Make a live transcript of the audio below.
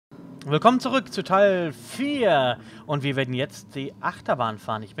Willkommen zurück zu Teil 4. Und wir werden jetzt die Achterbahn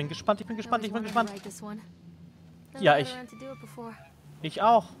fahren. Ich bin gespannt, ich bin gespannt, ich bin gespannt. Ja, ich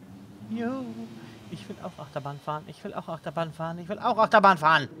auch. Juhu. Ich will auch Achterbahn fahren. Ich will auch Achterbahn fahren. Ich will auch Achterbahn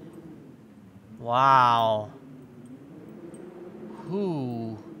fahren. Wow.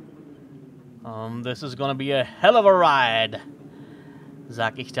 This is gonna be a hell of a ride.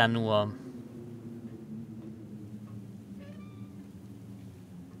 Sag ich da nur.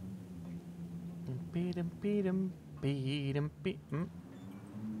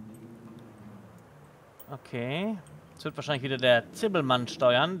 Okay. Jetzt wird wahrscheinlich wieder der Zibbelmann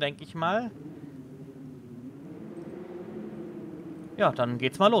steuern, denke ich mal. Ja, dann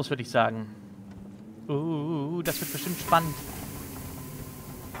geht's mal los, würde ich sagen. Das wird bestimmt spannend.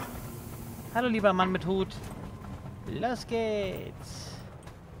 Hallo, lieber Mann mit Hut. Los geht's.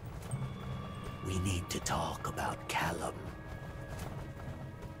 We need to talk about Callum.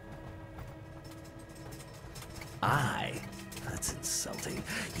 That's insulting.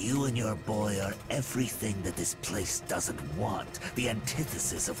 You and your boy are everything that this place doesn't want. The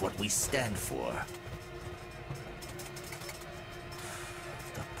antithesis of what we stand for.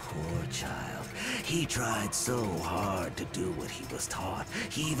 The poor child. He tried so hard to do what he was taught.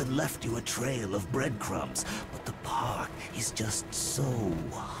 He even left you a trail of breadcrumbs. But the park is just so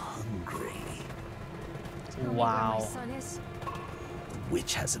hungry. Wow.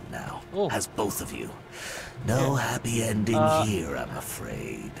 Witch has him now. Oh. Has both of you. No happy ending here, I'm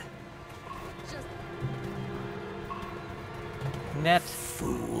afraid. Nett.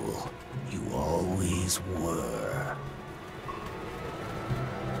 Fool. You always were.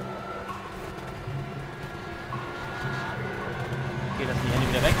 Okay, lass die Hände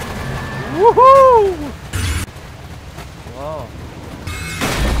wieder weg. Wuhu! Wow.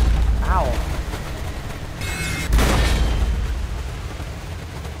 Au.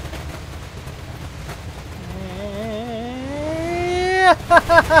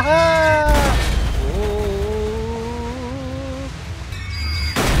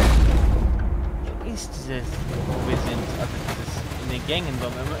 Wo ist dieses, wo wir sind? Also dieses in den Gängen.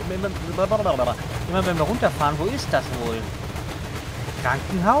 Immer wenn wir runterfahren, wo ist das wohl?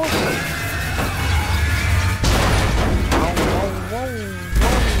 Krankenhaus?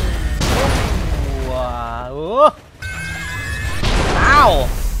 Wow. Au!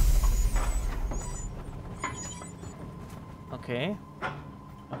 Okay.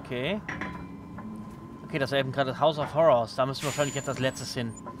 Okay. Okay, das war eben gerade das House of Horrors. Da müssen wir wahrscheinlich jetzt als letztes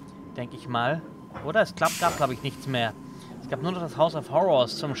hin. Denke ich mal. Oder? Es gab, glaube ich, nichts mehr. Es gab nur noch das House of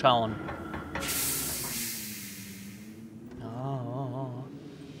Horrors zum Schauen.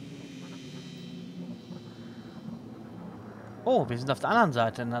 Oh, wir sind auf der anderen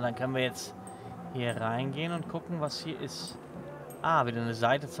Seite. Na, dann können wir jetzt hier reingehen und gucken, was hier ist. Ah, wieder eine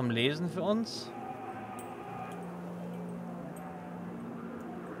Seite zum Lesen für uns.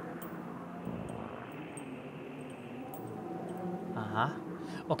 Aha.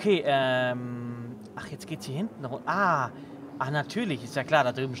 Okay, ach, jetzt geht's hier hinten runter. Ach, natürlich, ist ja klar.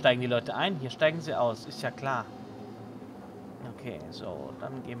 Da drüben steigen die Leute ein, hier steigen sie aus. Ist ja klar. Okay, so,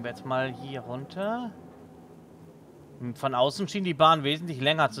 dann gehen wir jetzt mal hier runter. Von außen schien die Bahn wesentlich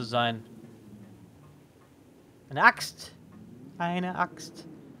länger zu sein. Eine Axt. Eine Axt.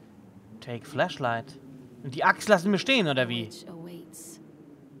 Take Flashlight. Und die Axt lassen wir stehen, oder wie?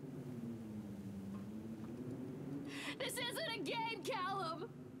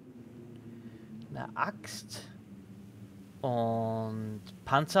 Eine Axt. Und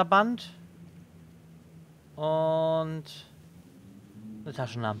Panzerband. Und eine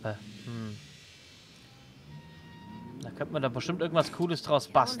Taschenlampe. Da könnte man da bestimmt irgendwas Cooles draus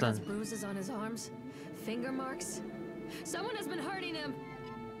basteln. Someone has been hurting him.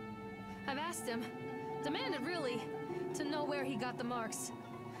 I've asked him, demanded really, to know where he got the marks.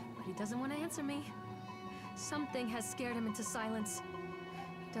 But he doesn't want to answer me. Something has scared him into silence.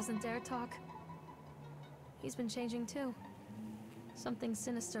 He doesn't dare talk. He's been changing too. Something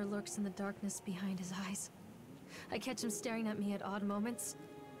sinister lurks in the darkness behind his eyes. I catch him staring at me at odd moments.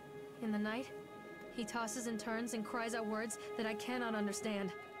 In the night, he tosses and turns and cries out words that I cannot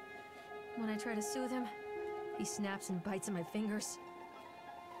understand. When I try to soothe him, he snaps and bites at my fingers.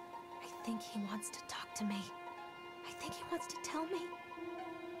 I think he wants to talk to me. I think he wants to tell me.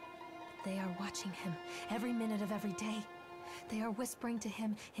 But they are watching him every minute of every day. They are whispering to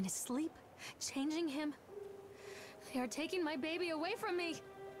him in his sleep, changing him. They are taking my baby away from me.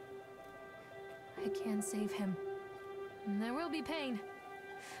 I can save him. And there will be pain.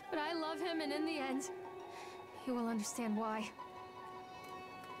 But I love him, and in the end, he will understand why.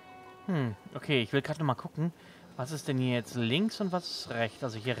 Okay, ich will gerade noch mal gucken, Was ist denn hier jetzt links und was ist rechts?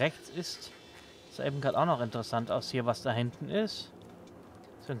 Also hier rechts ist... Sah eben gerade auch noch interessant aus hier, was da hinten ist.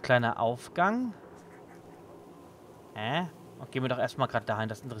 So ein kleiner Aufgang. Und gehen wir doch erstmal gerade dahin.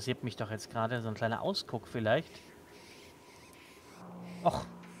 Das interessiert mich doch jetzt gerade. So ein kleiner Ausguck vielleicht. Och.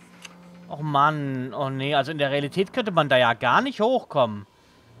 Och Mann. Oh nee, also in der Realität könnte man da ja gar nicht hochkommen.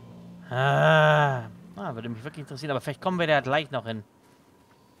 Würde mich wirklich interessieren. Aber vielleicht kommen wir da gleich noch hin.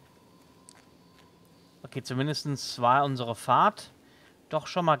 Okay, zumindest war unsere Fahrt doch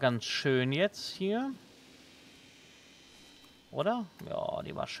schon mal ganz schön jetzt hier. Oder? Ja,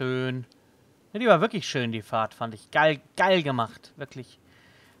 die war schön. Ja, die war wirklich schön, die Fahrt, fand ich. Geil, geil gemacht, wirklich.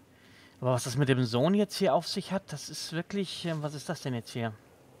 Aber was das mit dem Sohn jetzt hier auf sich hat, das ist wirklich... was ist das denn jetzt hier?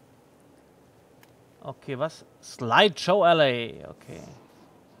 Okay, was? Slideshow LA, okay.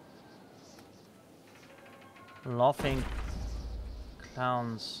 Laughing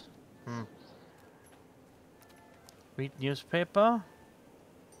Clowns. Read newspaper.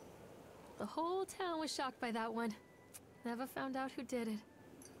 The whole town was shocked by that one. Never found out who did it.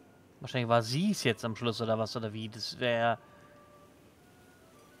 Wahrscheinlich war sie es jetzt am Schluss oder was oder wie. Das wäre...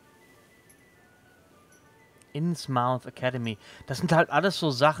 Innsmouth Academy. Das sind halt alles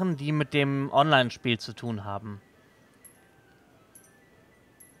so Sachen, die mit dem Online-Spiel zu tun haben.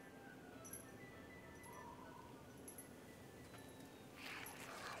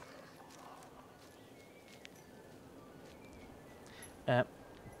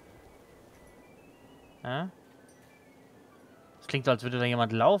 Das klingt so, als würde da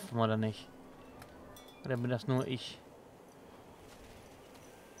jemand laufen, oder nicht? Oder bin das nur ich?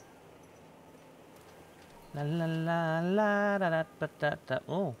 La la la la da da da da.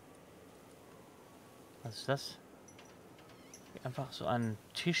 Oh. Was ist das? Einfach so ein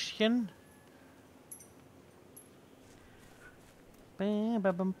Tischchen.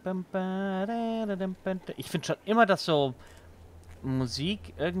 Ich finde schon immer, dass so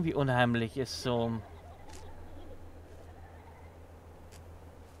Musik irgendwie unheimlich ist, so.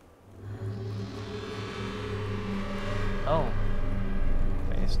 Oh.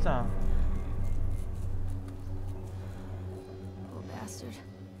 Wer ist da? Poor bastard.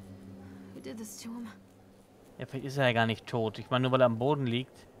 Who did this to him? Ja, vielleicht ist er ja gar nicht tot. Ich meine, nur weil er am Boden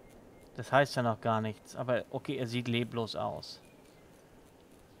liegt. Das heißt ja noch gar nichts. Aber okay, er sieht leblos aus.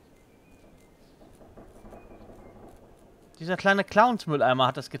 Dieser kleine Clownsmülleimer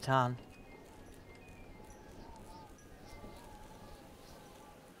hat das getan.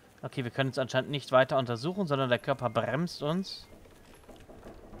 Okay, wir können es anscheinend nicht weiter untersuchen, sondern der Körper bremst uns.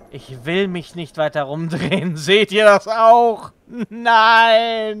 Ich will mich nicht weiter rumdrehen. Seht ihr das auch?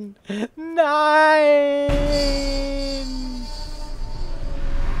 Nein! Nein!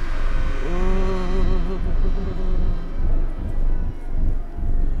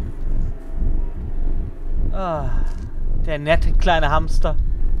 Der nette kleine Hamster.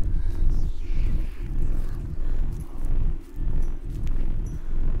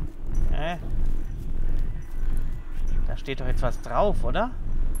 Da steht doch jetzt was drauf, oder?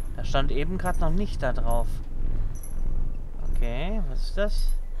 Da stand eben gerade noch nicht da drauf. Okay, was ist das?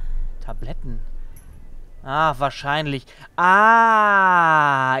 Tabletten. Ah, wahrscheinlich.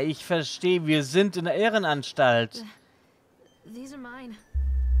 Ah, ich verstehe. Wir sind in der Irrenanstalt. These are mine.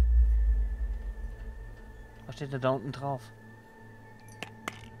 Was steht da unten drauf?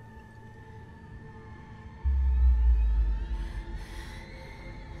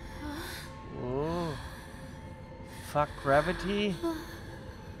 Oh. Fuck gravity.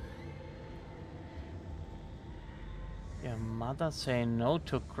 Your mother say no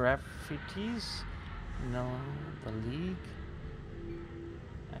to graffitis. No, the league.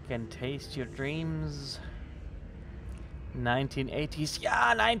 I can taste your dreams. 1980s.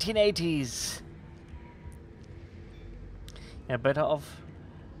 Ja, 1980s. Yeah, better off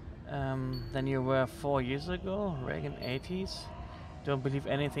than you were 4 years ago. Reagan 80s. Don't believe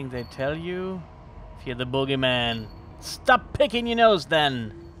anything they tell you. Fear the boogeyman. Stop picking your nose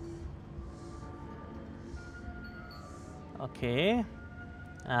then. Okay.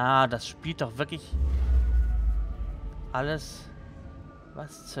 Ah, das spielt doch wirklich alles.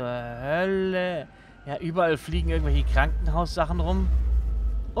 Was zur Hölle? Ja, überall fliegen irgendwelche Krankenhaussachen rum.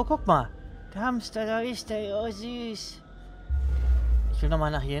 Oh, guck mal. Der Hamster, da ist der. Oh, süß. Ich will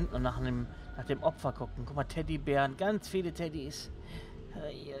nochmal nach hier hinten und nach dem Opfer gucken. Guck mal, Teddybären. Ganz viele Teddys.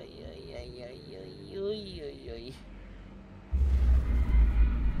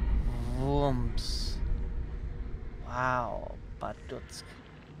 Wumms. Wow, Baduzk.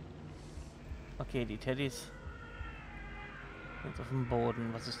 Okay, die Teddys sind auf dem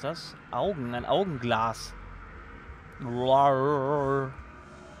Boden. Was ist das? Augen, ein Augenglas.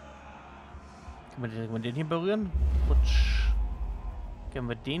 Kann Können wir den hier berühren? Rutsch. Können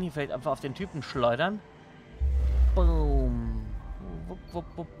wir den hier vielleicht einfach auf den Typen schleudern? Boom. Wupp, wupp,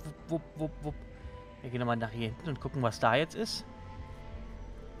 wupp, wupp, wupp, wupp. Wir gehen nochmal nach hier hinten und gucken, was da jetzt ist.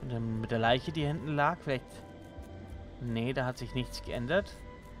 Mit der Leiche, die hinten lag. Vielleicht... Nee, da hat sich nichts geändert.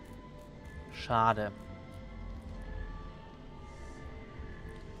 Schade.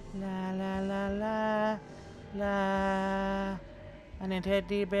 La la la la la. An den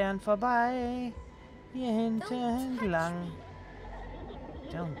Teddybären vorbei. Hier hinten entlang.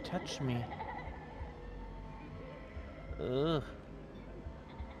 Don't touch me. Ugh.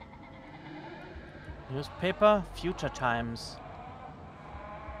 Newspaper, Future Times.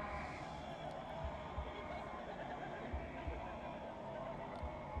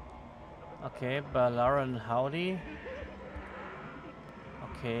 Okay, Ballaran Howdy.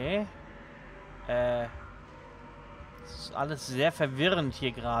 Okay. Das ist alles sehr verwirrend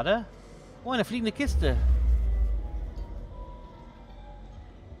hier gerade. Oh, eine fliegende Kiste.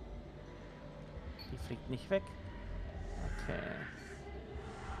 Die fliegt nicht weg.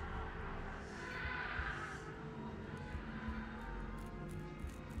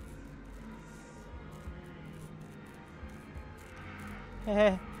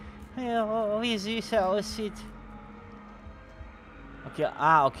 Okay. Ja, wie süß er aussieht. Okay,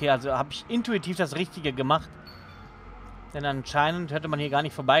 okay, also habe ich intuitiv das Richtige gemacht. Denn anscheinend hätte man hier gar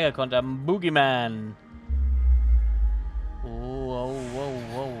nicht vorbeigekonnt am Boogeyman. Oh, oh,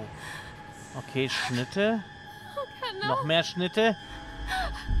 oh, oh. Okay, Schnitte. Noch mehr Schnitte.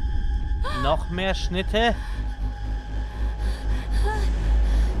 Noch mehr Schnitte.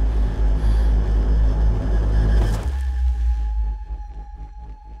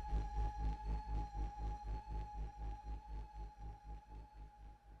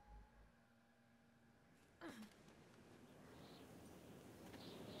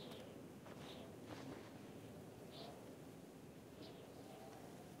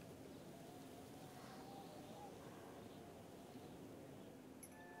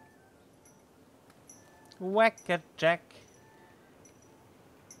 Whack-a-jack.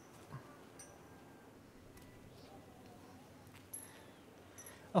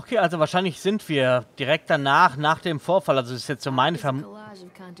 Okay, also wahrscheinlich sind wir direkt danach, nach dem Vorfall. Also das ist jetzt so meine Vermutung.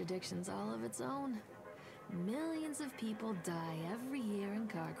 Millions of people die every year in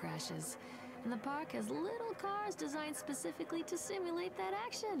car crashes. And the park has little cars designed specifically to simulate that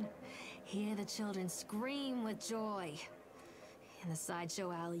action. Hear the children scream with joy. In the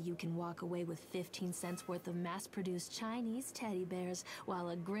sideshow alley, you can walk away with 15 cents worth of mass-produced Chinese teddy bears, while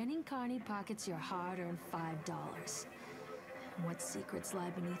a grinning carny pockets your hard-earned $5. What secrets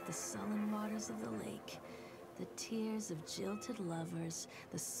lie beneath the sullen waters of the lake? The tears of jilted lovers,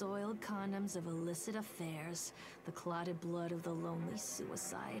 the soiled condoms of illicit affairs, the clotted blood of the lonely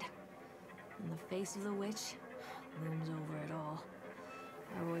suicide. And the face of the witch looms over it all.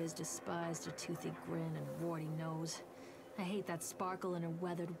 I've always despised her toothy grin and warty nose. I hate that sparkle in her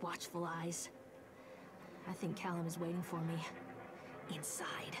weathered, watchful eyes. I think Callum is waiting for me.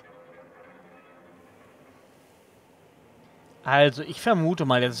 Inside. Also, ich vermute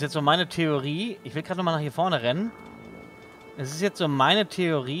mal, das ist jetzt so meine Theorie. Ich will gerade nochmal nach hier vorne rennen. Es ist jetzt so meine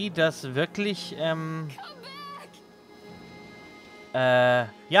Theorie, dass wirklich,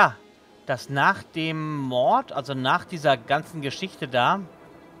 ja, dass nach dem Mord, also nach dieser ganzen Geschichte da,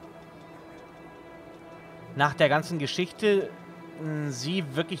 nach der ganzen Geschichte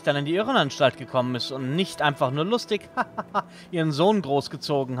sie wirklich dann in die Irrenanstalt gekommen ist und nicht einfach nur lustig ihren Sohn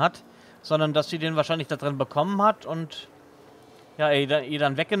großgezogen hat, sondern dass sie den wahrscheinlich da drin bekommen hat und ja, ihr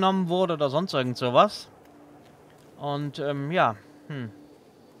dann weggenommen wurde oder sonst irgend sowas. Und ja,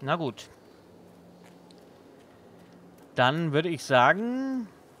 na gut. Dann würde ich sagen,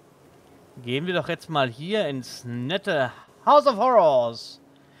 gehen wir doch jetzt mal hier ins nette House of Horrors.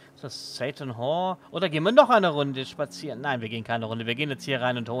 Das Satan Horror. Oder gehen wir noch eine Runde spazieren? Nein, wir gehen keine Runde. Wir gehen jetzt hier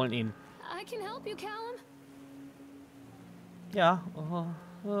rein und holen ihn. I can help you, Callum. Ja.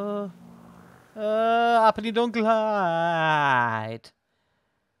 Ab in die Dunkelheit.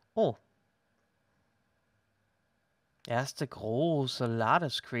 Oh. Erste große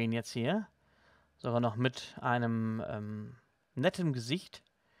Ladescreen jetzt hier. Sogar noch mit einem netten Gesicht.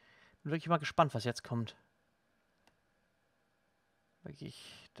 Bin wirklich mal gespannt, was jetzt kommt.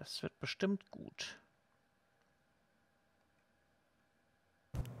 Wirklich, das wird bestimmt gut.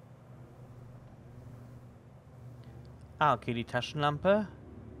 Ah, okay, die Taschenlampe.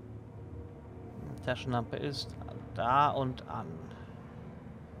 Die Taschenlampe ist da und an.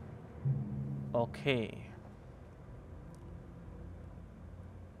 Okay.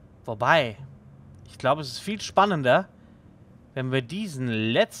 Wobei, ich glaube, es ist viel spannender, wenn wir diesen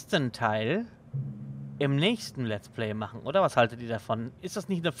letzten Teil im nächsten Let's Play machen, oder? Was haltet ihr davon? Ist das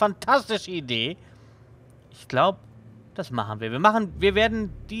nicht eine fantastische Idee? Ich glaube, das machen wir. Wir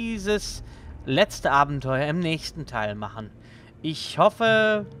werden dieses letzte Abenteuer im nächsten Teil machen. Ich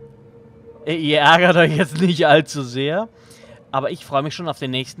hoffe, ihr ärgert euch jetzt nicht allzu sehr. Aber ich freue mich schon auf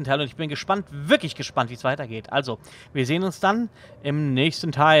den nächsten Teil und ich bin gespannt, wirklich gespannt, wie es weitergeht. Also, wir sehen uns dann im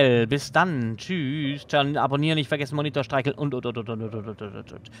nächsten Teil. Bis dann. Tschüss. Abonnieren nicht vergessen, Monitor streicheln und.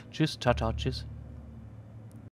 Tschüss. Ciao, ciao. Tschüss.